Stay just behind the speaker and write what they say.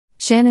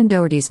Shannen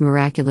Doherty's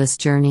Miraculous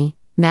Journey,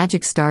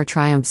 Magic Star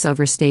Triumphs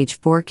Over Stage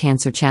 4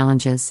 Cancer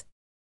Challenges.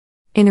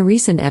 In a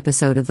recent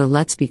episode of the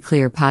Let's Be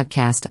Clear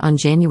podcast on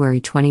January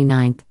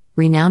 29,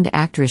 renowned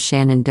actress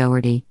Shannen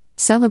Doherty,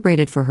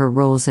 celebrated for her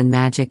roles in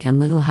Magic and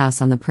Little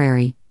House on the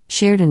Prairie,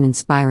 shared an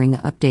inspiring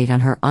update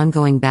on her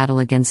ongoing battle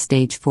against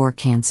stage 4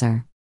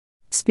 cancer.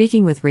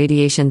 Speaking with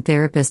radiation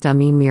therapist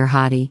Amin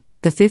Mirhadi,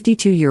 the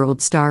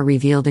 52-year-old star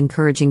revealed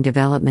encouraging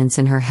developments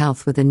in her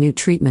health with a new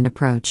treatment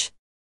approach.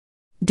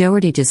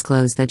 Doherty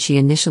disclosed that she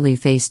initially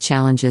faced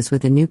challenges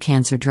with a new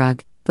cancer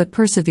drug, but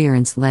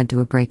perseverance led to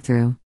a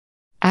breakthrough.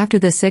 After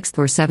the 6th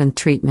or 7th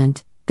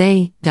treatment,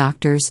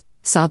 doctors,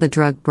 saw the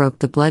drug broke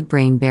the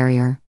blood-brain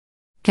barrier.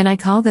 Can I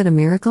call that a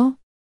miracle?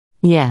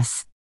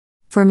 Yes.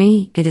 For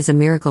me, it is a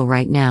miracle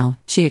right now,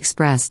 she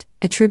expressed,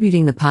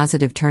 attributing the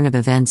positive turn of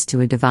events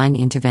to a divine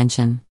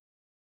intervention.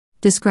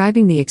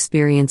 Describing the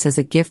experience as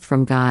a gift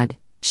from God,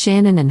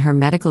 Shannen and her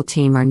medical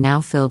team are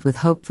now filled with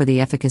hope for the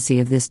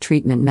efficacy of this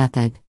treatment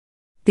method.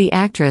 The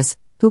actress,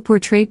 who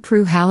portrayed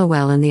Prue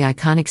Halliwell in the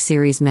iconic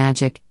series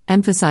Magic,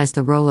 emphasized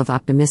the role of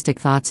optimistic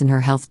thoughts in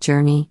her health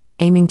journey,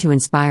 aiming to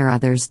inspire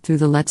others through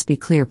the Let's Be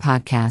Clear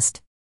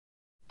podcast.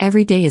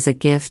 Every day is a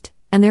gift,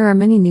 and there are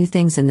many new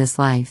things in this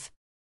life.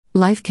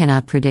 Life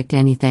cannot predict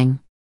anything.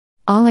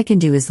 All I can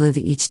do is live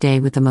each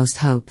day with the most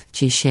hope,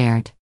 she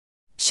shared.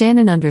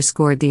 Shannen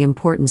underscored the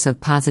importance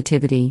of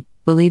positivity,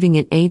 believing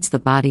it aids the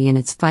body in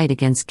its fight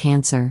against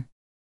cancer.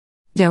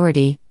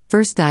 Doherty,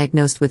 first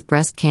diagnosed with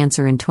breast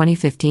cancer in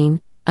 2015,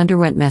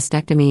 underwent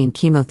mastectomy and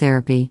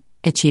chemotherapy,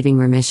 achieving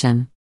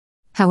remission.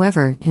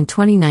 However, in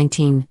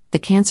 2019, the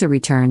cancer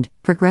returned,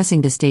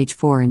 progressing to stage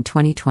 4 in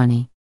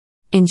 2020.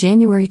 In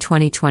January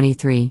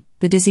 2023,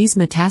 the disease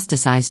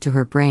metastasized to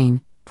her brain,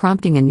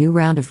 prompting a new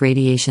round of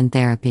radiation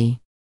therapy.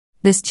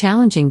 This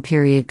challenging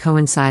period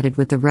coincided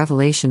with the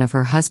revelation of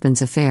her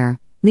husband's affair,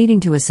 leading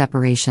to a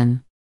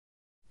separation.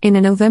 In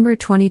a November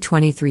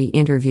 2023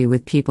 interview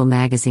with People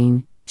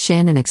magazine,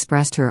 Shannen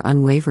expressed her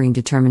unwavering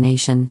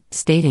determination,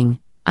 stating,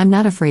 "I'm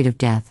not afraid of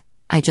death,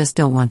 I just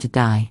don't want to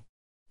die."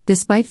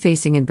 Despite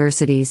facing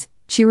adversities,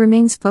 she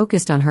remains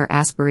focused on her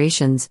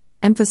aspirations,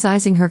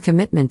 emphasizing her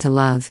commitment to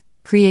love,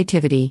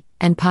 creativity,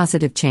 and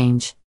positive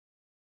change.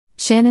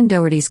 Shannen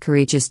Doherty's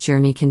courageous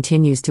journey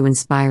continues to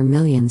inspire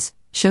millions,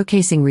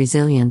 showcasing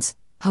resilience,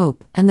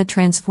 hope, and the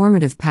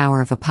transformative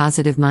power of a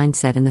positive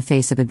mindset in the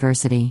face of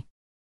adversity.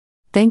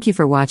 Thank you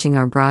for watching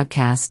our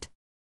broadcast.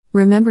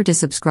 Remember to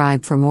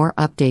subscribe for more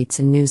updates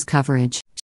and news coverage.